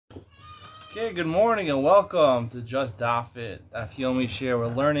Okay, good morning and welcome to Just Daf It. Daf Yevamos here. We're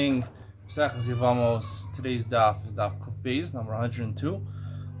learning Yevamos. Today's daf is Daf Kuf Beis, number 102.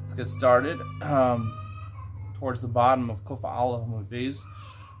 Let's get started. Towards the bottom of Kuf Aleph Beis,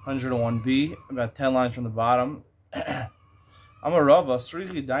 101b, about 10 lines from the bottom. I'm a Rava,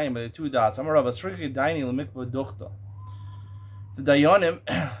 Srichi Dayanim, by the two dots. I'm a Rava, Srichi Dayanim L'mikvah Duchta. The Dayanim,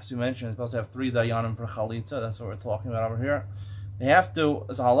 as we mentioned, is supposed to have 3 Dayanim for Chalitza. That's what we're talking about over here. They have to,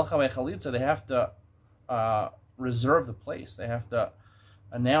 as a halacha by chalitza, they have to reserve the place. They have to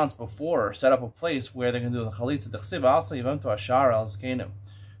announce before, or set up a place where they're going to do the chalitza. The chsiv also Yevamos to Ashara al Zkenim.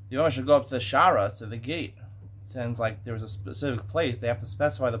 The Yevamos should go up to the shara, to the gate. It sounds like there was a specific place. They have to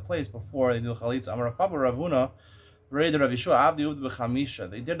specify the place before they do the chalitza. Amar Papa Ravuna, Reid Rav Yeshua, Avdi Uvd b'chamisha.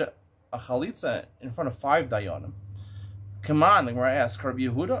 They did a chalitza in front of 5 dayanim. Come on, like where I asked Rabbi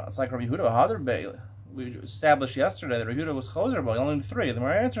Yehuda, it's like Rabbi Yehuda, Hadar Be'il. We established yesterday that Rehuda was choser, but only 3. The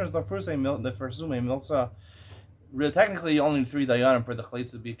more answer is the first milsa. Really, technically, only 3 dayanim for the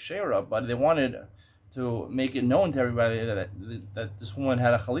chalitza to be kshera, but they wanted to make it known to everybody that this woman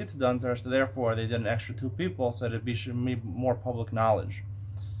had a chalitza done to her, so therefore they did an extra 2 people so that it should be more public knowledge.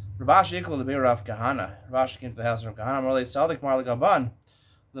 Ravashi Ikla the Rav Kahana. Ravashi came to the house of Rav Kahana. Marley Sadik Marley Gaban.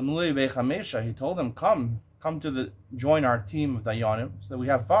 The Mului Bechamesha. He told them, come to join our team of dayanim. So we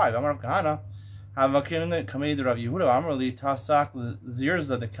have 5. Amar Rav Kahana. When I was standing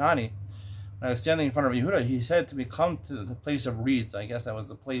in front of Yehuda, he said to me, come to the place of reeds. I guess that was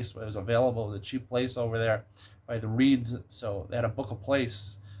the place where it was available, the cheap place over there by the reeds. So they had to book a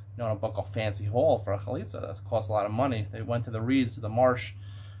place, book a fancy hall for a chalitza. That cost a lot of money. They went to the reeds, to the marsh.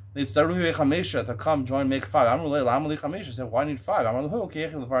 They started to come join, make 5. I said, why need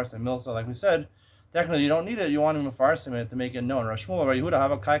 5? So like we said, technically you don't need it. You want him to make it known.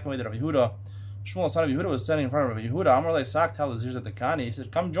 Shmuel, son of Yehuda, was standing in front of Yehuda. Amar le sak tell the at the Kani. He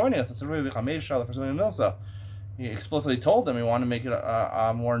said, come join us. That's the first milsa. He explicitly told them he wanted to make it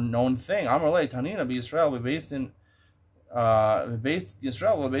a more known thing. Amar le Tanina be Israel. We're based in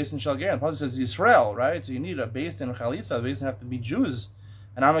Israel. We're based in Shalgar. The Pasuk says Israel, right? So you need a based in Chalitza. The based have to be Jews.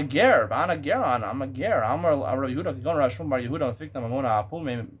 And I'm a ger. I'm a ger. Amar Yehuda. Gon Rashum bar Yehuda. Fikna Mamona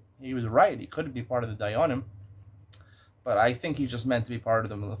Apume. He was right. He couldn't be part of the Dayanim. But I think he just meant to be part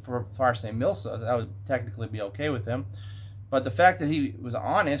of the Farsei Milsa. That would technically be okay with him. But the fact that he was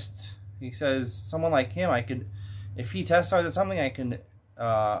honest, he says, someone like him, I could, if he testifies at something, I can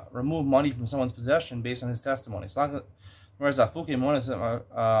remove money from someone's possession based on his testimony. Whereas technically, the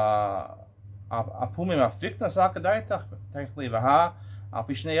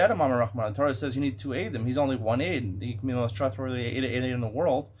Torah says you need 2 aidim. He's only 1 aid. He can be the most trustworthy aid in the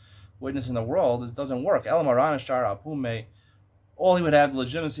world. Witness in the world, it doesn't work. All he would have the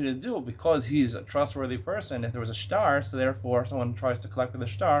legitimacy to do, because he's a trustworthy person, if there was a star, so therefore someone tries to collect with the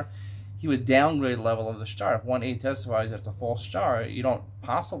star, he would downgrade the level of the star. If 1 aid testifies that it's a false star, you don't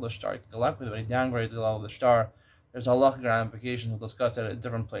passel the star, you can collect with it, but he downgrades the level of the star. There's halachic ramifications. We'll discuss that at a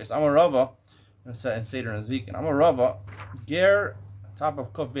different place. I'm a Rava, in Seder and Ezekiel. I'm a Rava, Ger, top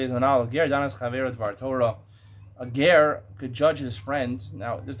of Kuf Beis Manal, Ger Danas Chaverot Var Torah. A ger could judge his friend.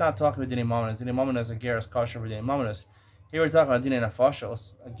 Now, this is not talking about Dinei Mamonos. Dinei Mamonos, a ger is kosher for Dinei Mamonos. Here we're talking about Dinei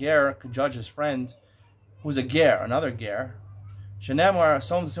Nefashos. A ger could judge his friend, who's a ger, another ger. Shenemar,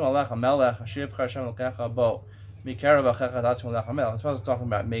 Som Tzim Alecha Melech, Hashiv Chashem Lekecha Bo, Mikerav Achecha Tatzim Alecha Melech. This was talking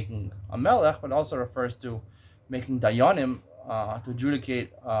about making a melech, but also refers to making dayanim to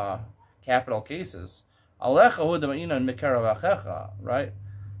adjudicate capital cases. Alecha Hu Damaina and Mikerav Achecha, right?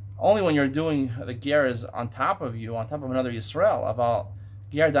 Only when you're doing the ger is on top of you, on top of another Yisrael. About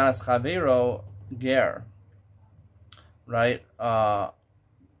ger danas chavero ger, right?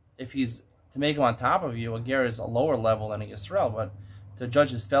 If he's to make him on top of you, a ger is a lower level than a Yisrael. But to judge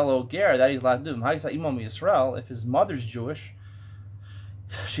his fellow ger, that he's allowed to do. Yisrael. If his mother's Jewish,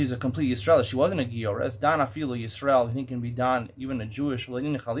 she's a complete Yisrael. She wasn't a gior. That's dan afilu Yisrael. I think can be done even a Jewish. If he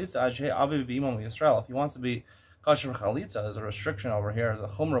wants to be kosher for chalitza, there's a restriction over here.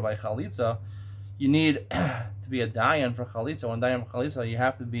 There's a chumrah by chalitza. You need to be a dayan for chalitza. When dayan for chalitza, you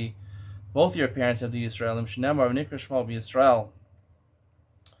have to be, both your parents have to be Yisraelim. Shneimar v'nikra shmo b'Yisrael.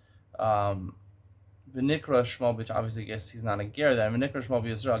 V'nikra shmo, which obviously I guess he's not a ger then. V'nikra shmo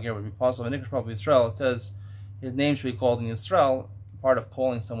b'Yisrael, ger would be possible. V'nikra shmo b'Yisrael, it says his name should be called in Yisrael. Part of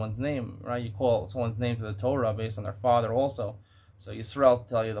calling someone's name, right? You call someone's name to the Torah based on their father also. So Yisrael, to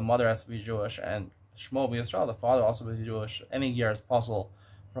tell you the mother has to be Jewish, and Shmo b'Yisrael, the father also be Jewish. Any year is possible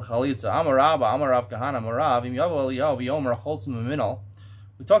for chalitza. Amar Rav Kahana, Amarav, Im Yavo Eliyahu v'Yomer Choltzim Minol.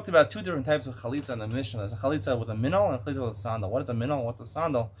 We talked about 2 different types of chalitza in the Mishnah. There's a chalitza with a minol and a chalitza with a sandal. What is a minol? What's a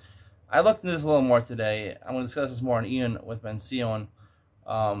sandal? I looked into this a little more today. I'm going to discuss this more in Ian with Ben Sion.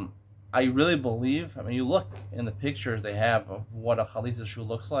 I really believe, I mean, you look in the pictures they have of what a chalitza shoe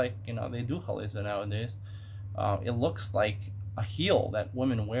looks like. You know, they do chalitza nowadays. It looks like a heel that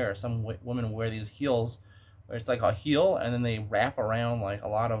women wear. Some women wear these heels where it's like a heel and then they wrap around like a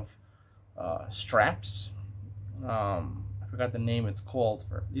lot of straps. I forgot the name it's called.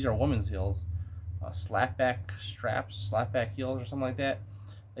 These are women's heels. Slapback straps, slapback heels or something like that.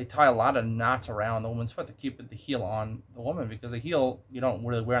 They tie a lot of knots around the woman's foot to keep the heel on the woman, because the heel you don't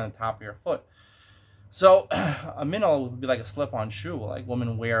really wear on the top of your foot. So a minnow would be like a slip-on shoe. Like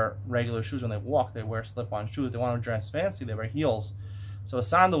women wear regular shoes when they walk, they wear slip-on shoes. They want to dress fancy, they wear heels. So a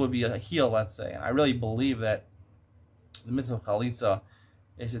sandal would be a heel, let's say. And I really believe that the mitzvah of chalitza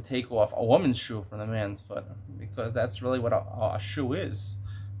is to take off a woman's shoe from the man's foot, because that's really what a shoe is,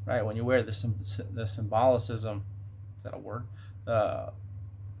 right? When you wear the symbolicism, is that a word? The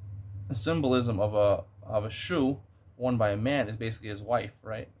symbolism of a shoe worn by a man is basically his wife,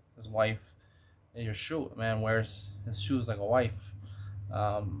 right? His wife is your shoe. A man wears his shoes like a wife.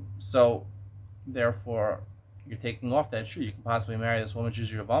 So therefore, you're taking off that shoe. You can possibly marry this woman, choose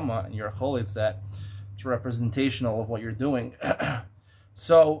your Yevama, and you're a cholitz that it's representational of what you're doing.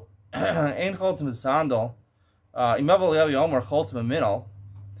 So, ein choltzim b'sandal, imav Eliyahu yomer choltzim b'minol.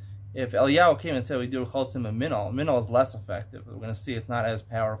 If Eliyahu came and said we do choltzim b'minol is less effective. We're going to see it's not as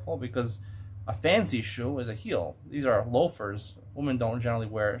powerful, because a fancy shoe is a heel. These are loafers. Women don't generally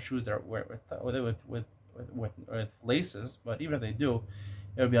wear shoes that are with laces, but even if they do,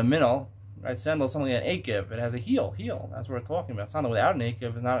 it would be a minol. Right, sandal is something like an akev. It has a heel. That's what we're talking about. Sandal without an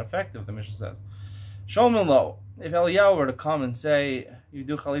akev is not effective, the Mishnah says. Shomin lo. If Eliyahu were to come and say you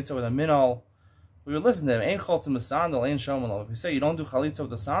do chalitza with a minol, we would listen to him. Ain't choltzim b'sandal, ain't shomin lo. If you say you don't do chalitza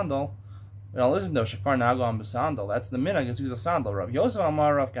with a sandal, we don't listen to him. Shakar nagam b'sandal. That's the minhag, is use a sandal. Rav Yosef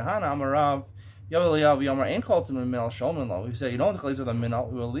Amar, Rav Kahana Amar Rav Eliyahu Yomar ain't choltzim b'minol shomin lo. If you say you don't do chalitza with a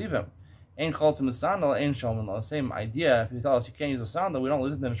minol, we will leave him. Ain't choltzim b'sandal, ain't shomin lo. Same idea. If you tell us you can't use a sandal, we don't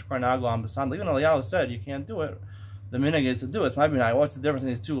listen to him. Shakar nagam b'sandal. Even Eliyahu said you can't do it, the minhag is to do it. It's my minhag. What's the difference in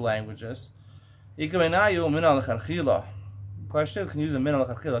these two languages? Question is, can you use a minol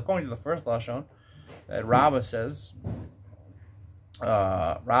lechatchila? According to the first lashon that Rabbah says,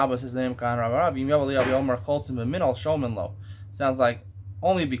 the name Kahan Rav Yimyav Eliyahu Yomer Choltzim B'minol Shomin Lo. Sounds like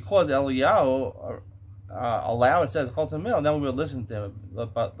only because Eliyahu allowed, it says Choltzim B'minol, then we would listen to him.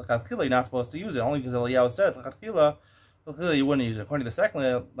 But lechatchila you're not supposed to use it. Only because Eliyahu said lechatchila you wouldn't use it. According to the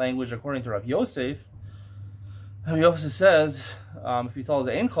second language, according to Rav Yosef, says, if you told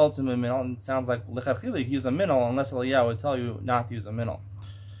us ain't choltzim b'minol, it sounds like lechatchila you use a minol, unless Eliyahu would tell you not to use a minol.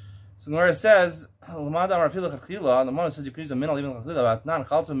 So where it says, the Gemara says you can use a minol even lechatchila, but not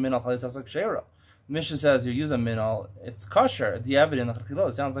choltzim minol chalitza ksheira. The Mishnah says you use a minol, it's kosher. The evid in lechatchila,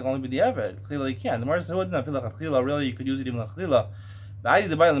 it sounds like only be the evid. Lechatchila you can. The Gemara says, really you could use it even lechatchila.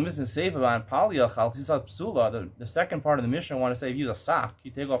 The second part of the Mishnah, I want to say, if you use a sock,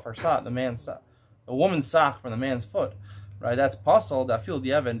 you take off her sock, the man's sock, a woman's sock from the man's foot, right? That's puzzle. That feel the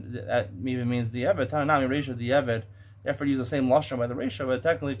eved. That even means the eved. Tananami ratio the eved. Therefore, use the same lashon by the ratio, but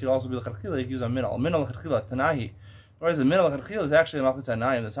technically it could also be the lechatchila. You could use a minol. Minol lechatchila tanahi. Whereas the minol lechatchila is actually a malchus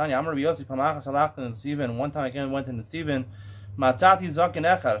anayim. The Tanya Amar B'Yossi Pamachas Halachta and Stephen. One time again went into Stephen. Matati zaken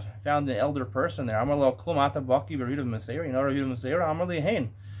echad, found an elder person there. Amar lo klum ata baki b'ridav meseira. You know Rav Meseira. Amar li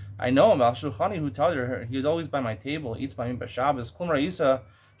hein. I know him. Al shulchani who told her he was always by my table. Eats by me by Shabbos. Klum Raisa.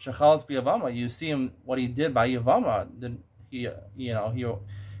 You see him what he did by Yevama.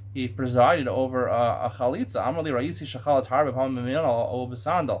 He presided over a chalitza. Amrli Raisi Shachalatz Harbe Pam Minol O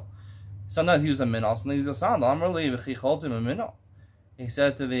B'Sandal. Sometimes he used a minol, sometimes he used a sandal. Amrli V'chi Choltzim Minol. He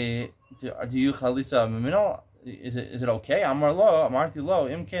said to do you chalitza minol? Is it okay? Amar lo, Amarti lo,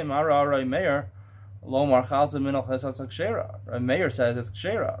 Imke Mara Rai Meir Lo Mar Chalza Minol Chalitza Kshera. Rai Meir says it's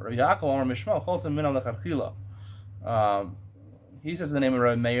Kshera. Rav Yaakov Amar Mishma Choltzim Minol Lechatchila. He says the name of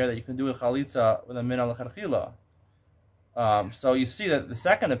Rav Meir that you can do a chalitza with a minol lechatchila. So you see that the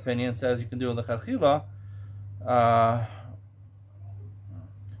second opinion says you can do a lechatchila, right?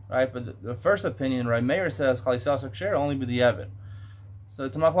 But the first opinion, Rav Meir says chalitza ksher only be the eved. So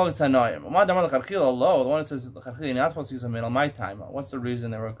it's a machlokes tanoim. Umad damar lechatchila lo. The one that says lechatchila you're not supposed to use a minol. My time. What's the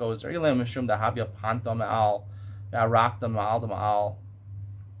reason there it goes there? Ilam mishum dahabya panta ma'al, rakta ma'al ma'al.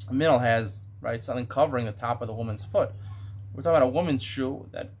 A minol has, right, something covering the top of the woman's foot. We're talking about a woman's shoe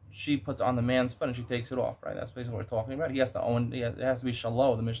that she puts on the man's foot and she takes it off, right? That's basically what we're talking about. He has to own, it has to be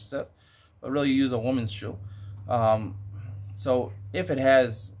shalom, the Mishnah says. But really you use a woman's shoe. So if it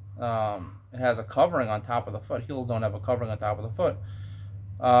has a covering on top of the foot, heels don't have a covering on top of the foot.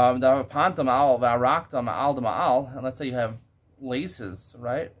 And let's say you have laces,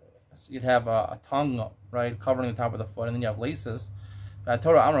 right? So you'd have a tongue, right, covering the top of the foot, and then you have laces.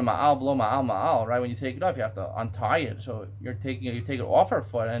 Torah Amra Ma'al below Ma'al Ma'al, right? When you take it off, you have to untie it. So you take it off her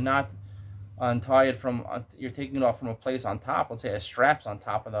foot and not untie it from. You're taking it off from a place on top. Let's say a straps on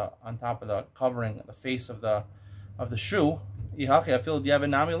top of the covering, the face of the shoe. I feel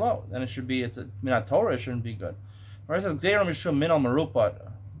then it should be. It's a minat Torah. It shouldn't be good. Whereas it says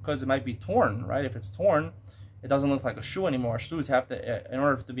because it might be torn, right? If it's torn, it doesn't look like a shoe anymore. Shoes have to, in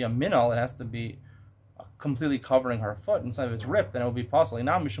order to be a minal, it has to be completely covering her foot. And so if it's ripped, then it will be possibly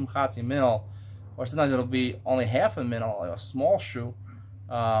not mishum chatzi minal, or sometimes it'll be only half a minal, like a small shoe.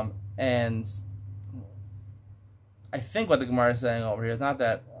 And I think what the Gemara is saying over here is not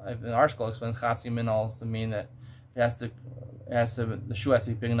that in our school explains chatzi minal to mean that the shoe has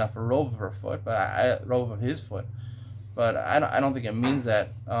to be big enough for rove of her foot, but rove of his foot. But I don't think it means that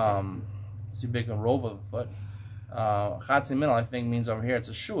it's too big a rove of the foot. Chatzi minal, I think, means over here it's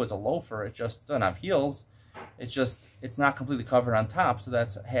a shoe, it's a loafer. It just doesn't have heels. It's not completely covered on top, so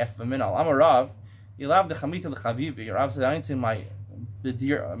that's half of a minal. I'm a Rav. You love the chamita l'chavivi. Rav said, I didn't see my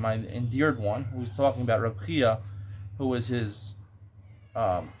endeared one, who was talking about Reb Chia, who was his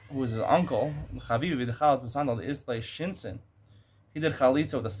uncle. Chavivi the chalat b'sandal the islay shinsin. He did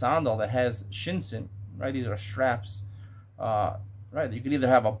chalitza with a sandal that has shinsin. Right, these are straps. Right, you could either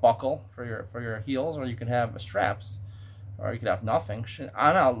have a buckle for your heels, or you could have straps, or you could have nothing.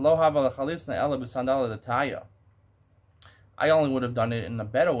 I only would have done it in the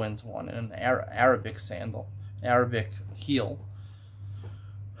Bedouins one, in an Arabic sandal, Arabic heel.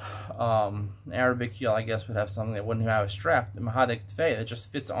 Arabic heel, I guess, would have something that wouldn't have a strap. The mahadek tfei that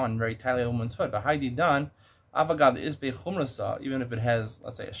just fits on very tightly on a woman's foot. But haidi dan, avagad is be chumrasa, even if it has,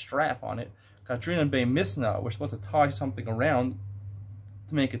 let's say, a strap on it. Katrina be misna, we're supposed to tie something around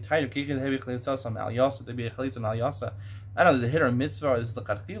to make it tighter. I know there's a hit or mitzvah, this is the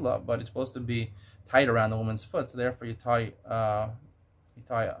karchila, but it's supposed to be tight around the woman's foot. So therefore, you tie a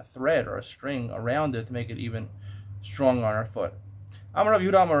thread or a string around it to make it even stronger on her foot.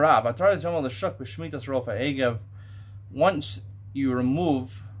 Once you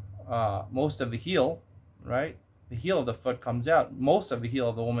remove most of the heel, right? The heel of the foot comes out. Most of the heel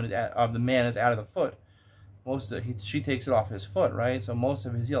of the man is out of the foot. She takes it off his foot, right? So most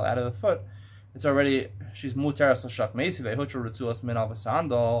of his heel out of the foot. It's already, she's muteras l'shak meisi ve'hutra ritzulas min al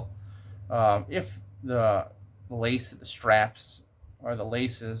v'sandal. If the lace, the straps, or the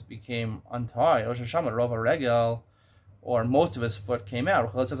laces became untied, or sheshamad rova regel, or most of his foot came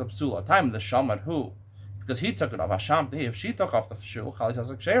out, chalitz has a psula. Time of the shamad, who? Because he took it off. Hashamti, if she took off the shoe, chalitz has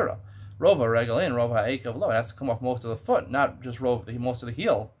a kshera. Rova regel in, rova ha'ekev lo. It has to come off most of the foot, not just most of the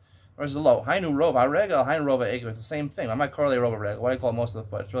heel. Where's the low? Hainu rova regel, hainu rova ekev. It's the same thing. I might correlate rova regel. What do I call most of the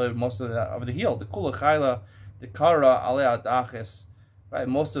foot? It's really most of the heel. The kula chayla, the kara alea dachis. Right,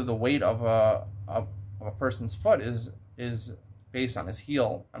 most of the weight of a person's foot is based on his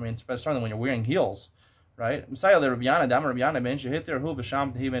heel. I mean, especially when you're wearing heels, right?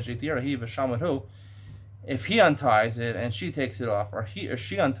 If he unties it and she takes it off, or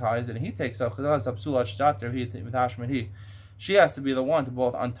she unties it and he takes it off, she has to be the one to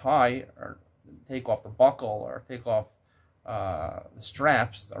both untie or take off the buckle or take off the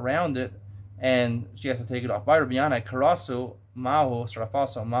straps around it, and she has to take it off. By Rabbiana, karasu mahu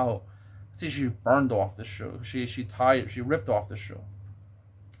sarafaso mahu. See, she burned off the shoe. She ripped off the shoe,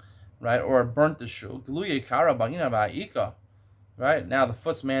 right? Or burnt the shoe. Right? Now the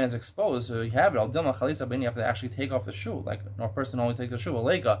foot's man is exposed, so you have it. You have to actually take off the shoe. Like no person only takes the shoe.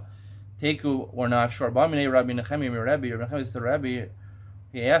 Alega, teku, we're not sure.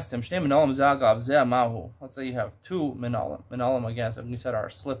 He asked him, let's say you have two minalim. Minalim, I guess, we said, are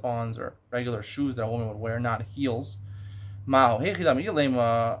slip-ons or regular shoes that a woman would wear, not heels. Mahu.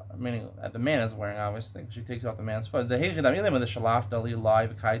 Meaning that the man is wearing, obviously. She takes off the man's foot. Takes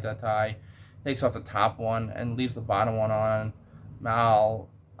off the top one and leaves the bottom one on. Ma'al,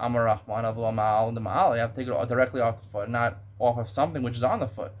 Amarachman, Avlo Ma'al, the Ma'al. You have to take it directly off the foot, not off of something which is on the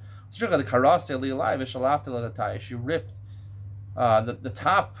foot. She ripped the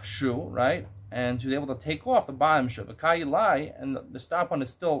top shoe, right? And she was able to take off the bottom shoe. The Kayilai, and the top one is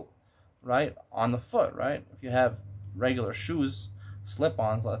still, right, on the foot, right? If you have regular shoes,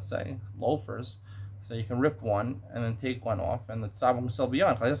 slip-ons, let's say, loafers, so you can rip one and then take one off, and the top one can still be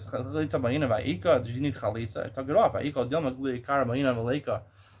on. Did you need chalitza? I took it off.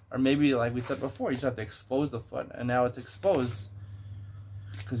 Or maybe, like we said before, you just have to expose the foot, and now it's exposed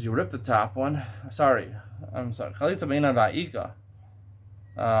because you ripped the top one. I'm sorry. Chalitza b'ina va'ika.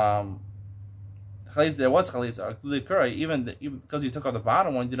 There was chalitza. Even because you took off the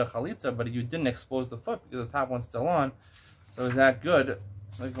bottom one, you did a chalitza, but you didn't expose the foot because the top one's still on. So is that good?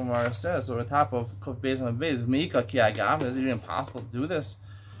 like Gemara says, or the top of Kuf Beis and Beis, Meika Ki Agav, is it even possible to do this?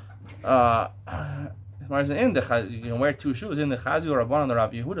 Gemara says, you can wear two shoes. In the Chazi or Rabban on the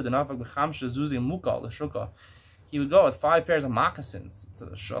Rav Yehuda, the Nafak B'cham Shezuzi Muka, the Shukah. He would go with 5 pairs of moccasins to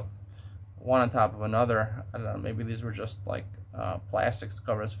the shuk, one on top of another. I don't know, maybe these were just like plastics to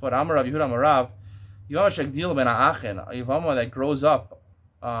cover his foot. Amar Rav Yehuda Amarav, Yevamos Shegdil Ben Achin, a Yevamo that grows up,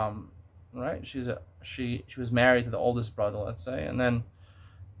 right? She was married to the oldest brother, let's say, and then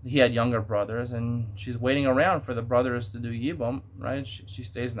he had younger brothers, and she's waiting around for the brothers to do Yibum, right? She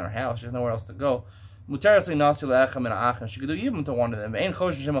stays in their house. She has nowhere else to go. She could do Yibum to one of them.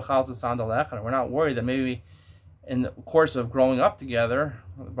 We're not worried that maybe in the course of growing up together,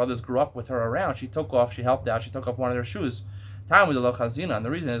 the brothers grew up with her around. She helped out, she took off one of their shoes. Time with the lo chazina, and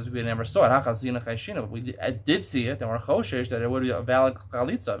the reason is we never saw it. But we did see it, and we're choshesh that it would be a valid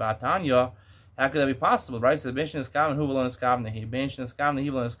chalitza. Vatanya, how could that be possible? Right? So the bench is kavan who will is kavan he bench is kavan he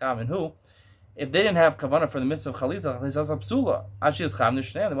will is kavan who. If they didn't have kavana for the mitzvah of chalitza, chalitza is psula. Actually, is kavan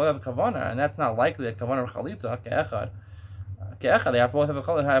nishneim. They both have kavana, and that's not likely that kavana of chalitza ke'echad. Ke'echad, they have both have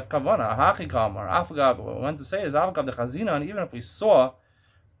kavana. Hachi kamar. Afagav. What we want to say is afagav the chazina, and even if we saw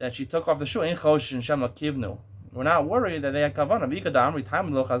that she took off the shoe, in chosh and shem kivnu. We're not worried that they had kavana. V'ikadam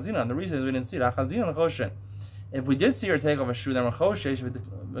time lo chazina, and the reason is we didn't see it. Chazina and choshen. If we did see her take off a shoe, then we're choshesh with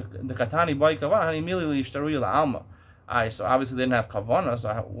the katani boy kavana. Hani immediately ishtaruya la'alma. So obviously they didn't have kavana.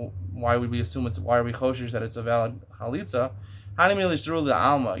 So why would we assume why are we choshesh that it's a valid chalitza? Hani immediately ishtaruya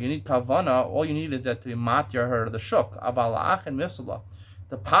la'alma. You need kavana. All you need is that to be matir her to the shuk. Abal la'achin mifsala.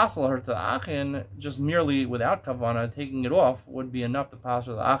 To passel her to the achin, just merely without kavana, taking it off would be enough to pass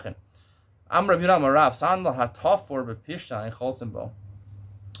her to the achin. Amr Rav Yehuda Marav sandal hatofor b'pishtan in cholsenbo.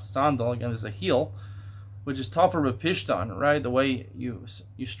 Sandal again is a heel, which is tougher b'pishtan, right? The way you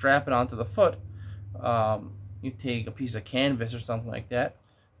strap it onto the foot, you take a piece of canvas or something like that,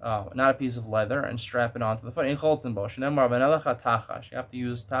 not a piece of leather, and strap it onto the foot. In cholsenbo, shenemar v'nelecha tachash. You have to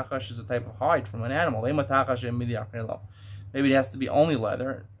use tachash as a type of hide from an animal. Lema tachash emidiakrelo. Maybe it has to be only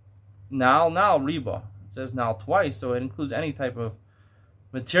leather. Nal riba. It says nal twice, so it includes any type of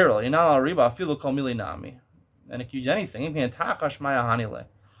material. Inal riba filu kol milinami, and it could use anything. Even tachash maya hanile.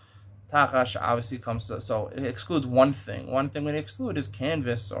 Tachash obviously comes to, so it excludes one thing. One thing we exclude is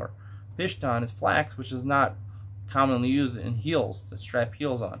canvas or pishtan is flax, which is not commonly used in heels to strap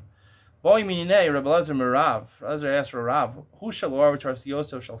heels on. Boy minine Rabbi Elazar Merav. Elazar asked Rav, who shall over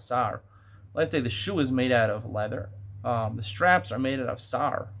Yosef shall sar? Let's say the shoe is made out of leather. The straps are made out of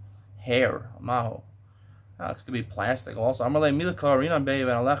sar, hair, maho. This could be plastic also.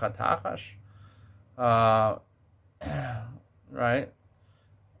 Right?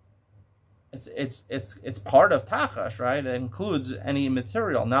 It's part of tachash, right? It includes any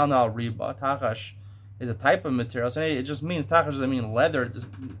material. Now riba. Tachash is a type of material. So it just means tachash doesn't mean leather.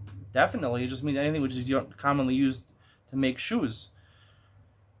 Definitely, it just means anything which is commonly used to make shoes.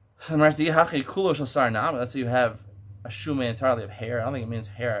 Let's say you have a shoe made entirely of hair. I don't think it means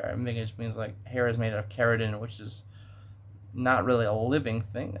hair. I think it just means like hair is made out of keratin, which is not really a living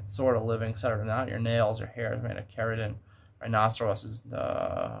thing. It's sort of living, sort of not. Your nails, your hair is made of keratin. Rhinoceros is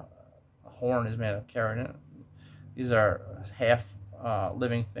the horn is made of keratin. These are half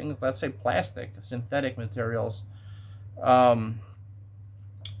living things. Let's say plastic, synthetic materials. Kulish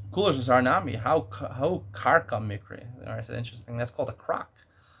Zarnami, how karka mikri. That's interesting. That's called a crock.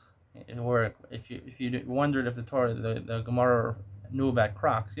 Or if you wondered if the Torah, the Gemara knew about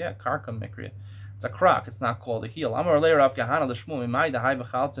crocs, yeah, karka mikri. It's a crock. It's not called a heel. Amar lei Rav Kahana l'shmu mimai dahai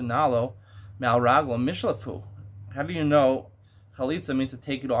v'chaltzin nalo me'al raglo mishlafu. How do you know chalitza means to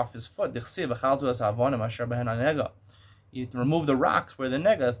take it off his foot? Dichsiv v'chaltzu es avonim asher behen hanega. You remove the rocks where the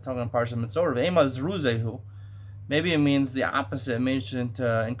nega is talking about Parshat Mitzorah. Ve'ema zruzehu. Maybe it means the opposite. It means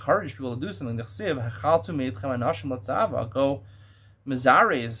to encourage people to do something. Dichsiv v'chaltzu me'itchem anashim l'tzava. Go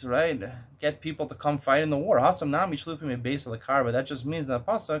Mizares, right? Get people to come fight in the war. Hasam nami shlufim a base of the car, but that just means that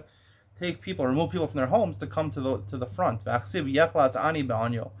pasuk remove people from their homes to come to the front. V'achsiv yechlatz ani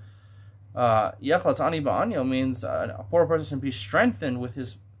ba'anyo. Yechlatz ani ba'anyo means a poor person should be strengthened with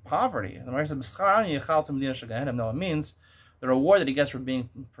his poverty. The Gemara says b'schar ani yechaltzim medina shagahenim. No, it means the reward that he gets for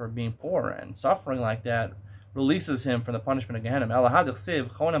being poor and suffering like that releases him from the punishment of Gehenna. Elahad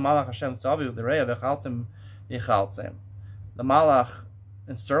dichsiv chona malach Hashem tzaviv v'reya v'chaltzim yechaltzim. The malach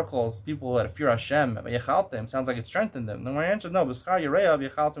encircles people that fear Hashem. Yechaltem sounds like it strengthened them. The answer is no.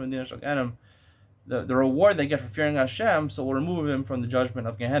 The reward they get for fearing Hashem, so we'll remove him from the judgment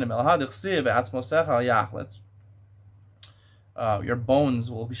of Gehenna. Your bones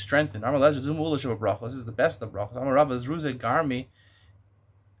will be strengthened. This is the best of brachos.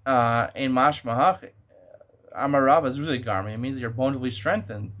 Amarava is usually garmi. It means that your bones will be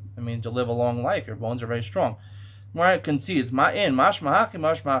strengthened. It means to live a long life. Your bones are very strong. Where it concedes, sometimes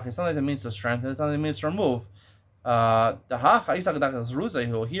it means to strengthen, sometimes it means to remove. Here,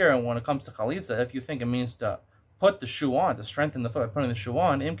 when it comes to chalitza, if you think it means to put the shoe on, to strengthen the foot by putting the shoe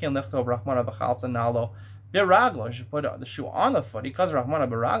on, you should put the shoe on the foot. Because Rahmana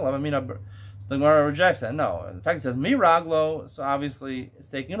Biraglo, so the Gemara rejects that. No. In fact, it says Miraglo, so obviously it's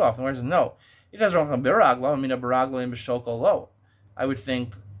taking it off. The Gemara says no. Because Rahmana Biraglo, Biraglo in Bishoko low. I would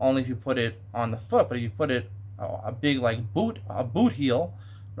think only if you put it on the foot, but if you put it a big like a boot heel,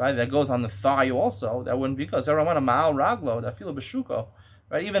 right, that goes on the thigh also, that wouldn't be because Ramana Ma'al Raglo, that feel Bishuko,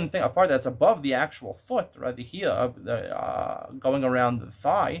 right, even a part that's above the actual foot, right, the heel, going around the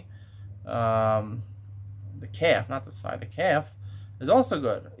thigh, the calf, not the thigh, the calf, is also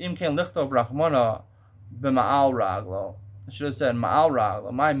good. Im Ken Lichtov Rachmana B'Ma'al Raglo. I should have said Ma'al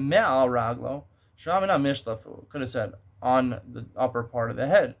Raglo. My Ma'al Raglo, Shamina Mishlafu. Could have said on the upper part of the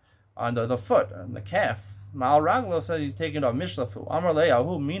head, on the foot, on the calf. Ma'al Raglo says he's taking off Mishlafu. Amar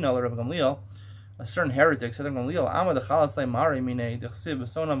Le'ahu Mina L'Reb Gamliel, a certain heretic said to Gamliel, Amar the Chalas Le'mari Mine, D'chsiv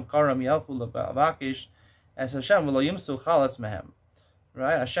B'sonam Karam Yelchu L'Avakish, as Hashem V'lo Yimsu Chalatz Mehem.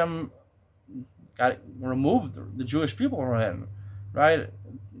 Right? Hashem removed the Jewish people from him. Right?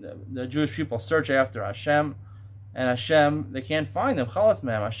 The Jewish people search after Hashem, and Hashem, they can't find them. Chalatz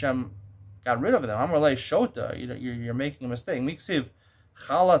Mehem. Hashem got rid of them. Amar Le'shota, you're making a mistake. Miksiv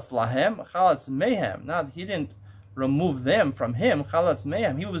Chalatz lahem, chalatz mehem. Not he didn't remove them from him. Chalatz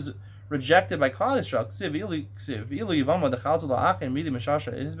mehem. He was rejected by Klal Yisrael. Ksiv ilu Yevamos the chalatz la'achin midi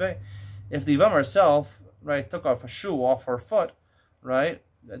mishasha izbe. If the Yevamos herself, right, took off a shoe off her foot, right,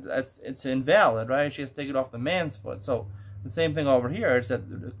 it's invalid, right? She has to take it off the man's foot. So the same thing over here. It's that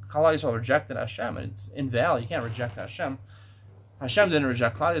Klal Yisrael rejected Hashem, and it's invalid. You can't reject Hashem. Hashem didn't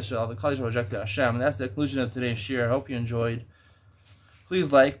reject Klal Yisrael. The Klal Yisrael rejected Hashem, and that's the conclusion of today's shir. I hope you enjoyed.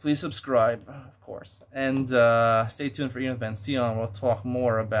 Please like, please subscribe, of course. And stay tuned for Ian Ben Sion. We'll talk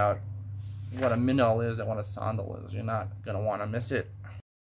more about what a minol is and what a sandal is. You're not going to want to miss it.